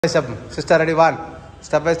step. Sister, ready? 1.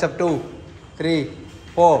 Step by step 2, 3,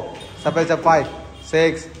 4. Step by step 5,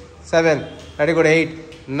 6, 7. Ready? Good.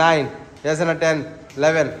 8, 9. Yes, and 10,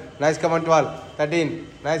 11. Nice, come on. 12, 13.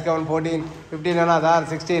 Nice, come on. 14, 15. Another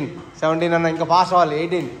 16, 17. And inka fast all.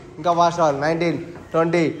 18. Inka fast all. 19,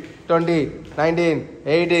 20, 19,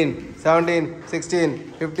 18, 17,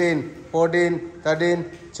 16, 15, 14, 13,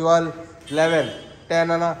 12, 11, 10.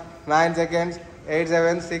 9 seconds. 8,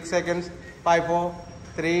 7, 6 seconds. 5, 4.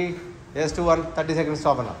 3, yes, 2, 1, 30 seconds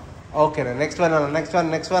stop. Okay, next one, next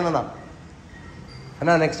one. Next one.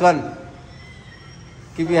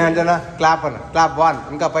 Keep your hands on. Clap. Clap 1.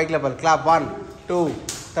 Inka pike level. Clap 1, 2,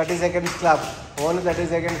 30 seconds clap. Only 30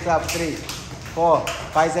 seconds clap. 3, 4,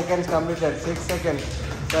 5 seconds completed. 6 seconds.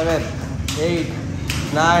 7, 8,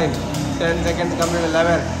 9, 10 seconds completed.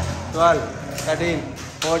 11, 12, 13,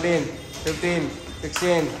 14, 15,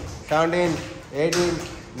 16, 17, 18,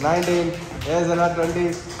 19, yes,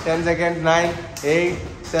 20, 10 seconds, 9, 8,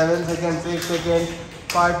 7 seconds, 6 seconds,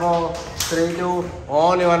 5, 4, 3, 2,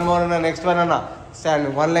 only one more. Next one,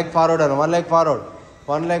 stand, one leg forward, 1.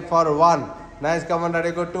 Nice, come on,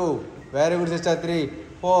 ready, go. 2, very good, sister. 3,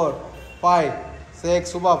 4, 5, 6,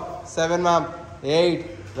 super, 7, ma'am, 8,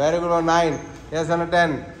 very good, 9, yes,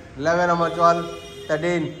 10, 11, 12,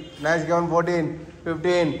 13, nice, come on, 14,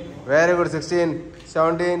 15, very good, 16,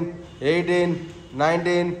 17, 18,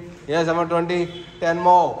 19, yes, 20, 10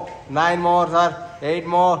 more, 9 more, sir, 8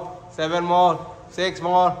 more, 7 more, 6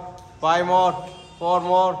 more, 5 more, 4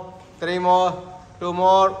 more, 3 more, 2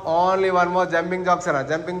 more, only one more, jumping jocks,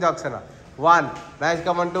 1, nice,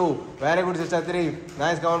 come on. 2, very good, sister. 3,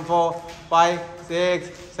 nice, come on. 4, 5, 6,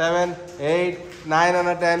 7, 8,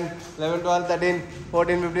 9, 10, 11, 12, 13,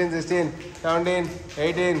 14, 15, 16, 17,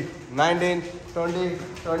 18, 19, 20,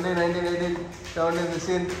 19, 18, 17,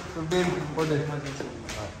 16, 15, 14,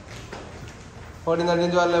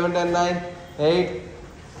 13, 12, 11, 10, 9,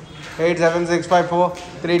 8, 7, 6, 5, 4,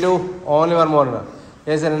 3, 2, only one more.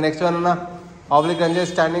 Yes, sir. Next one, oblique lunges,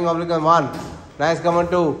 standing oblique 1. Nice, come on.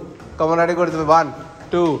 2, come on, ready, go to 1,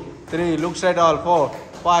 2, 3, look straight all. 4,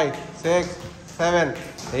 5, 6, 7,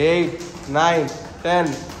 8, 9,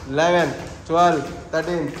 10, 11, 12,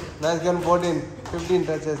 13, nice, come 14, 15,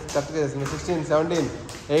 16, 17,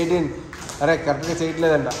 18, correct, 8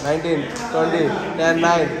 19, 20, 10,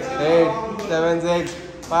 9, 8, 7, 6,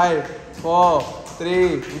 5, 4,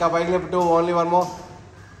 3, inka bike left 2, only one more.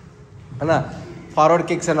 Forward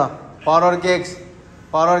kicks, forward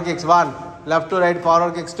kicks 1, left to right,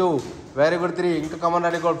 forward kicks 2, very good. 3, inka come on,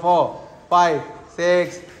 ready, go. 4, 5,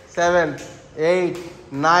 6, 7, 8,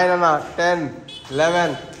 9, 10,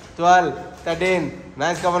 11, 12, 13,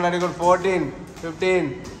 nice, come on, ready, go. 14,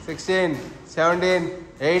 15, 16, 17,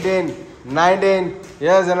 18, 19,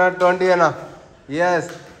 yes, 20, yes,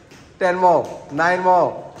 10 more, 9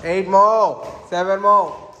 more, 8 more, 7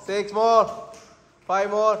 more, 6 more, 5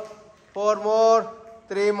 more, 4 more,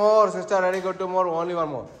 3 more, sister, ready, go. 2 more, only one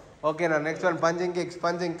more. Okay, now next one, punching kicks,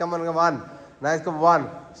 come on, 1, nice, come 1,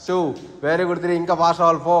 2, very good. 3, inka fast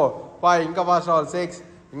all. 4, 5, inka fast all. 6,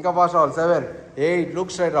 inka fast all. 7, 8,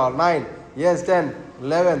 look straight all. 9, yes, 10,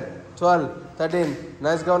 11, 12, 13,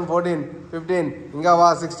 nice, come 14, 15, inka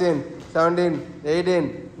fast. 16, 17,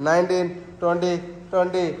 18, 19, 20,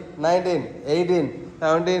 19, 18,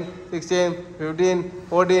 17, 16, 15,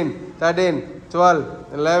 14, 13, 12,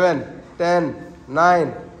 11, 10,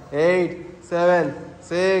 9, 8, 7,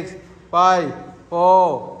 6, 5,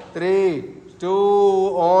 4, 3,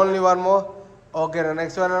 2, only one more. Okay, the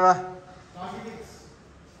next one,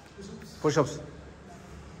 push-ups.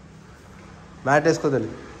 Mat esko.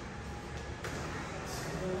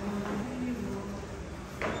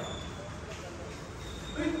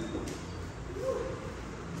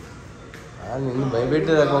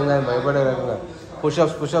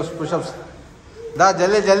 Push-ups. Da,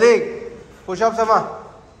 jaldi. Push-ups,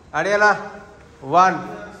 Adiala. 1,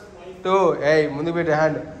 2, hey, mundu beat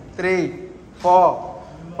hand. 3, 4,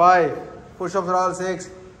 5, push-ups are all. 6,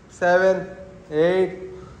 7, 8,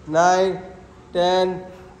 9, 10,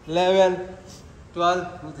 11, 12,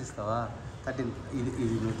 13,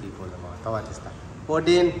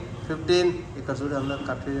 14, 15,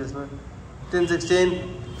 15, 16,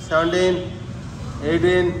 17,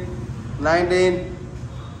 18, 19,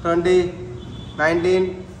 20,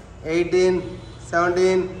 19, 18,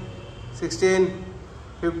 17, 16,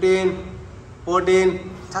 15, 14,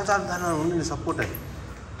 support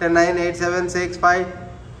 10, 9, 8, 7, 6, 5,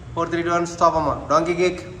 4, 3, 2, 1, stop. Donkey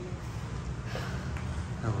kick.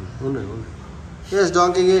 Yes,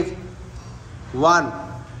 donkey kick. 1,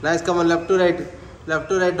 nice, come on, left to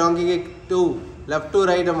right, donkey kick. 2, left to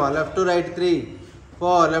right, 3,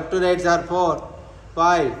 4, left to right, sir, 4,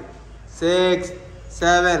 5, 6,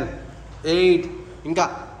 7, 8, ఇంకా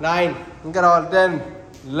 9, ఇంకా రావాలి 10,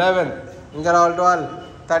 11, ఇంకా రావాలి 12,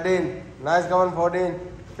 13, nice, come on 14,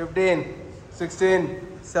 15, 16,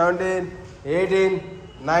 17, 18,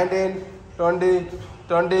 19, 20,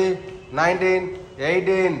 20, 19,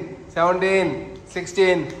 18, 17,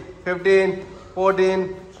 16, 15, 14,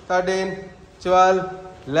 13, 12,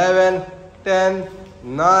 11, 10,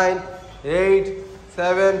 9, 8,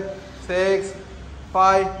 7, 6,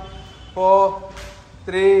 5, 4,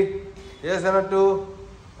 3, yes, and 2,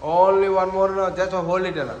 only one more now, just hold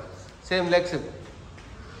it, same legs,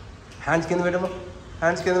 hands కింద పెట్టమ్మా,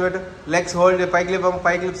 hands కింద పెట్టు, legs hold, పైకి లేపమ్మ,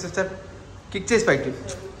 సిస్టర్, కిక్ చేసి పైకి,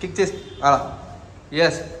 కిక్ చేసి అలా,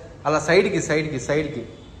 ఎస్, అలా సైడ్కి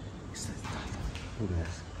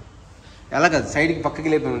ఎలా కాదు, సైడ్కి పక్కకి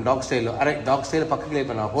లేపాను డాగ్ స్టైల్లో, అరే డాగ్ స్టైల్ పక్కకి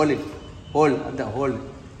లేపాను, హోల్డ్ అంతే, హోల్డ్,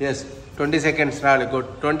 ఎస్, 20 seconds రావాలి, గుడ్,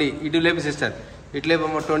 20, ఇటు లేపు సిస్టర్, ఇటు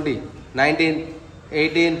లేపమ్మ, 20, 19,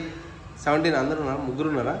 18, 17, అందరూ ఉన్నారా, ముగ్గురు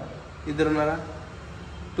ఉన్నారా, ఇద్దరు ఉన్నారా,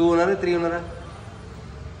 2 ఉన్నారా, 3 ఉన్నారా,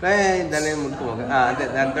 దాన్ని ముట్టుకోమక, అంతే,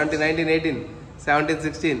 దాని 20, 19, 18, 17,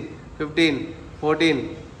 16, 15, 14,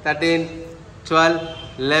 13, 12,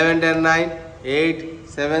 11, 10, 9, 8,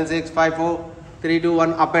 7, 6, 5, 4, 3, 2,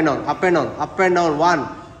 1, up and down, 1,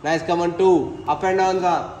 nice, come on, 2, up and down,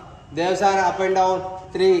 Devsara, up and down,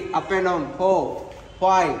 3, up and down, 4,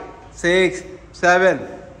 5, 6, 7,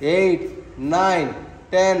 8, 9,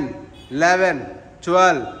 10, 11,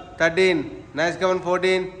 12, 13, nice, come on,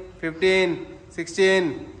 14, 15,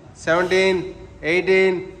 16, 17,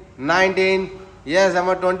 18, 19, yes,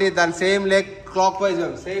 number 20, then same leg clockwise,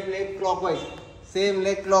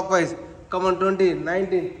 come on, 20,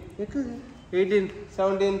 19, 18,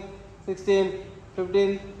 17, 16,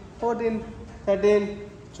 15, 14, 13,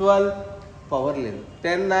 12, power లేదు,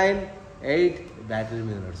 10, 9, 8, బ్యాటరీ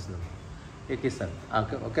మీద నడుస్తున్నాం, ఎక్కిస్తాను,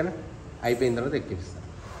 ఓకేనా, అయిపోయిన తర్వాత ఎక్కిస్తాను,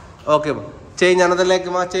 ఓకే మా, చేంజ్ అనదర్ లెగ్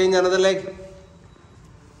మా,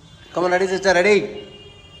 come on, ready sister, ready,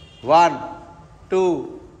 1, 2,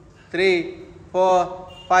 3, 4,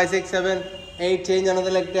 5, 6, 7, 8, change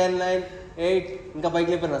another leg, 10, 9, 8, ఇంకా పైకి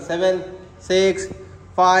లేపన్నా, 7, 6,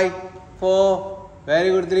 5, 4, very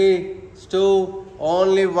good, 3, 2,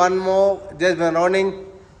 only 1 more, just rounding,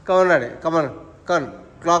 come on,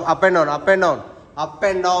 clock, up and down,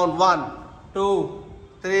 1, 2,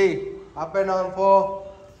 3, up and down, 4,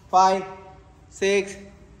 5, 6,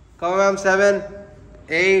 come on, 7,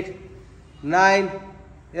 8, 9,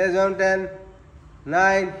 yes, 10,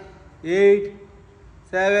 9, 8,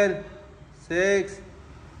 7, 6,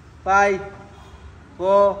 5,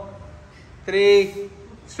 4, 3,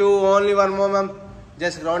 2, only 1 more, ma'am,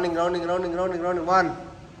 just rounding, 1,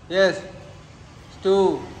 yes,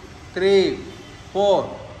 2, 3, 4,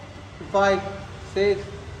 5, 6,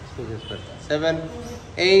 7,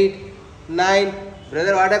 8, 9,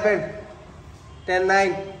 brother, what happened, 10,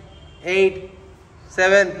 9, 8,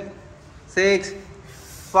 7, 6,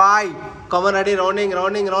 5, come on, ready, rounding,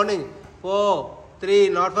 4, 3,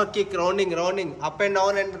 not for kick, rounding, up and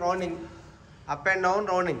down and rounding,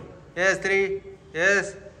 yes, 3, yes,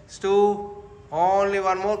 2, only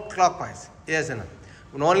 1 more, clockwise, yes,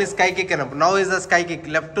 only sky kick, now is the sky kick,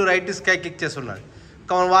 left to right is sky kick chestunnadu,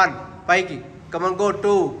 come on, 1, pike, come on, go, 2,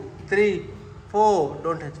 3, 4,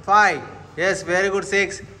 don't touch, 5, yes, very good,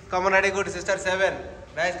 6, come on, ready, good, sister, 7,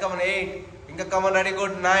 nice, come on, 8, inka, come on, ready,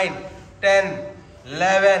 good, 9, 10,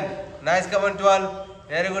 11, nice, come on, 12,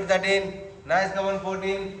 very good, 13, nice, come on,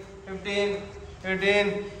 14, 15,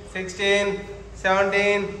 16,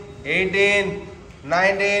 17, 18,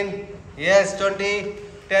 19, yes, 20,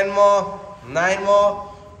 10 more, 9 more,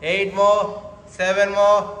 8 more, 7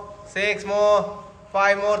 more, 6 more,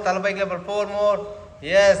 5 more, talapaiki level, 4 more,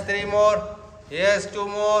 yes, 3 more, yes, 2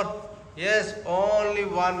 more, yes, only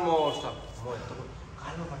 1 more, stop,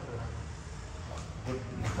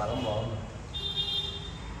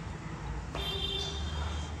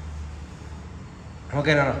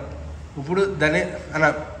 okay నాన్న, ఇప్పుడు దాన్ని అన్న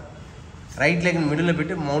right leg మిడిల్లో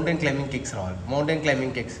పెట్టి mountain climbing kicks రావాలి,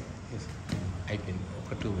 అయిపోయింది,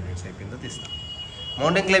 ఒక 2 minutes అయిపోయిందో తీస్తా,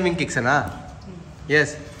 మౌంటైన్ క్లైంబింగ్ కిక్స్ అనా,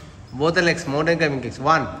 yes, both the legs, mountain climbing kicks,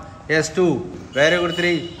 1, yes, 2, very good,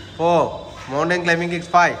 3, 4, mountain climbing kicks,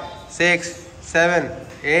 5, 6, 7,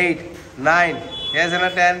 8, 9, yes,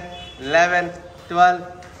 10, 11, 12,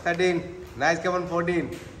 13, nice, come on, 14,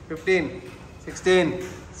 15, 16,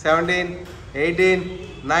 17, 18,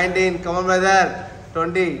 19, come on, brother,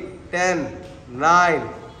 20, 10, 9,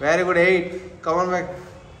 very good, 8, come on, back,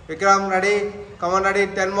 Vikram, ready, come on, ready,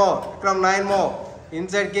 10 more, Vikram, 9 more,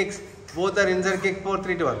 inside kicks, both are inside kick, 4,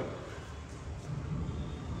 3, 2, 1.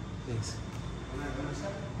 Yes.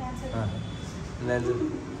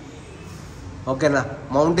 ఓకేనా?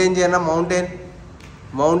 Mountain చేయనా?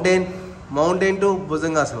 Mountain to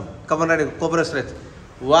bhujangasana. Come on ready, cobra stretch.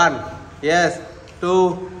 1, yes, 2,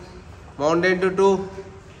 mountain to 2,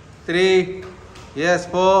 3, yes,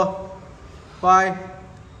 4, 5,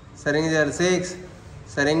 సరిగ్గా చేయాలి. 6,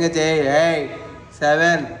 సరిగ్గా చేయి. 8,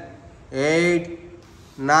 7, 8,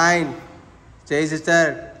 9, చేయి sister.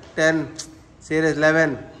 10, serious.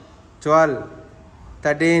 11, 12,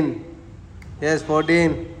 13, yes,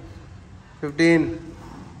 14, 15,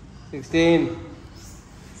 16,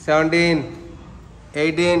 17,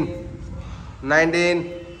 18, 19.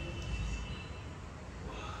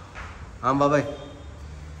 బాబాయ్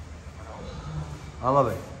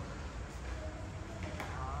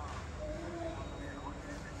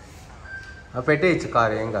పెట్టేయచ్చు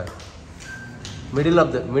car, ఏం కాదు.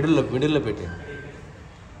 మిడిల్లో పెట్టే.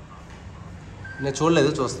 నేను చూడలేదు,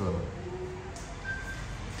 చూస్తున్నాను.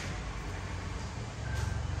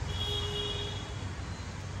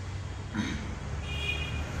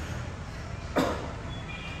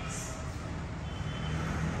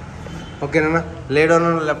 ఓకేనా? Laid on,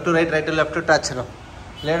 left to right, right to left touch.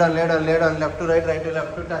 Laid on, left to right, right to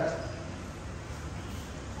left touch.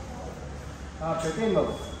 పెట్టేయండి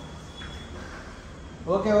బాబు.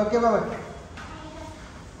 Okay Baba.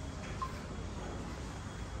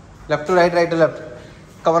 Left to right, right to left.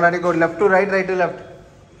 Come on ready, go. Left to right, right to left.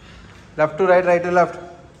 Left to right, right to left.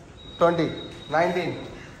 20, 19.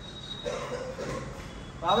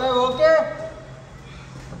 బాబాయ్ okay.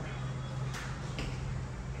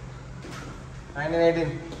 19,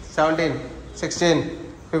 18, 17, 16,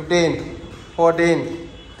 15, 14,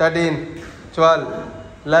 13, 12,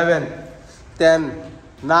 11, 10,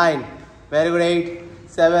 9. Very good. 8,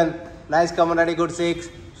 7. Nice. Come on, ready. Good. 6.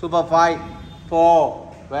 Super. 5, 4.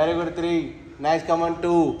 Very good. 3. Nice. Come on.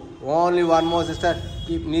 2. Only one more, sister.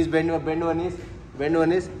 Keep knees bend one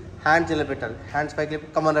knees. Hands chilla petali. Hands pike.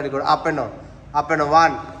 Come on, ready. Good. Up and down.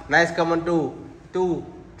 1. Nice. Come on. 2,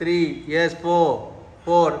 3. Yes.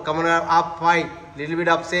 4. Come on. Up. 5. Little bit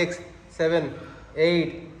up. 6, 7, 8.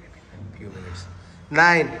 Few minutes.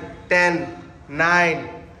 9, 10, 9.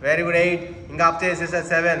 Very good. 8. Inga up there, sister.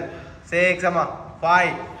 7, 6.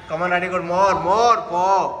 5. Come on, ready. Good. More.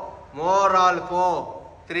 4. More. All 4.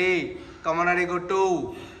 3. Come on, ready. Good.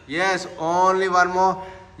 2. Yes. Only one more.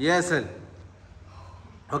 Yes.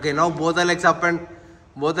 Okay. Now both the legs up and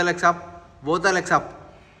both the legs up.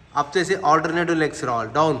 Up to say alternative legs roll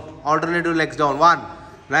down. Alternative legs down. 1.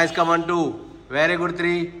 Nice. Come on. 2. Very good.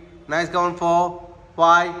 3. Nice. Come on. 4,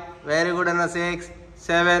 5. Very good. And 6,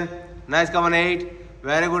 7. Nice. Come on. 8.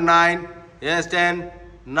 Very good. 9. Yes. 10,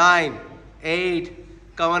 9, 8.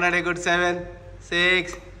 Come on. Very good. 7,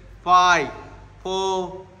 6, 5, 4.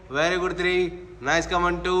 Very good. 3. Nice. Come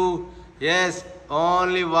on. 2. Yes.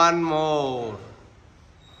 Only one more.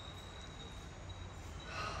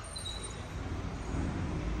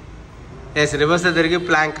 Yes. Reverse the dirigi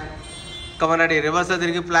plank. Come on, ready. Reverse the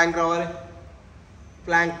dirigi plank.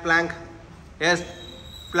 Plank. Yes.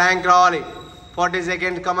 Plank rawali. 40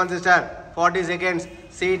 seconds. Come on, sister. 40 seconds.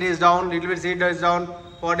 Seat is down. Little bit seat is down.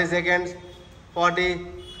 40 seconds. 40,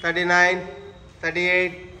 39,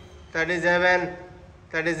 38, 37,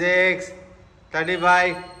 36,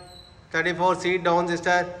 35, 34. Seat down,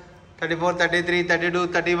 sister. 34, 33, 32,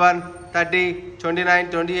 31, 30, 29,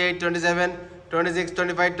 28, 27, 26,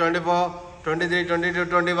 25, 24, 23, 22,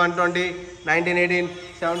 21, 20, 19, 18,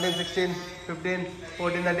 17, 16, 15,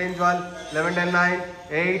 14, 13, 12, 11, 10, 9,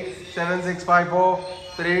 8, 7, 6, 5, 4,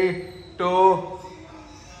 3, 2.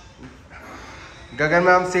 Gagan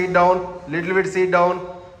ma'am, sit down. Little bit sit down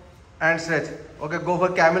and stretch. Okay, go for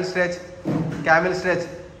camel stretch.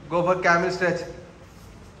 Go for camel stretch.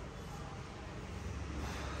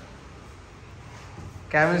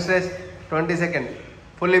 Camel stretch, 20 seconds.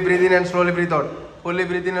 Fully breathe in and slowly breathe out.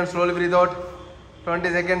 20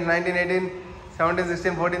 seconds. 19, 18, 17,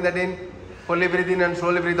 16, 14, 13. Fully breathe in and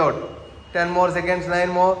slowly breathe out. 10 more seconds. 9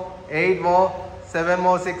 more. 8 more. 7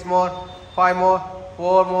 more. 6 more. 5 more.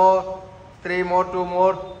 4 more. 3 more. 2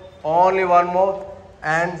 more. Only one more.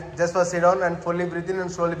 And just for sit down and fully breathe in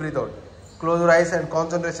and slowly breathe out. Close your eyes and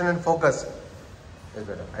concentration and focus. Yes,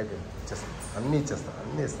 better. I did. Just anni chesta.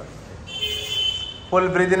 Full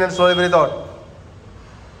breathe in and slowly breathe out.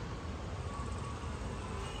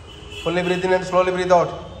 Fully breathe in and slowly breathe out.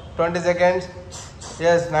 20 seconds.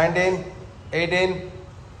 Yes, 19, 18,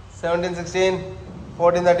 17, 16,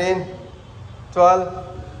 14, 13, 12,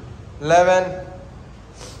 11.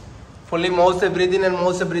 Fully mouth se breathe in and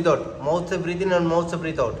mouth se breathe out.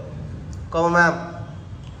 Come on, ma'am.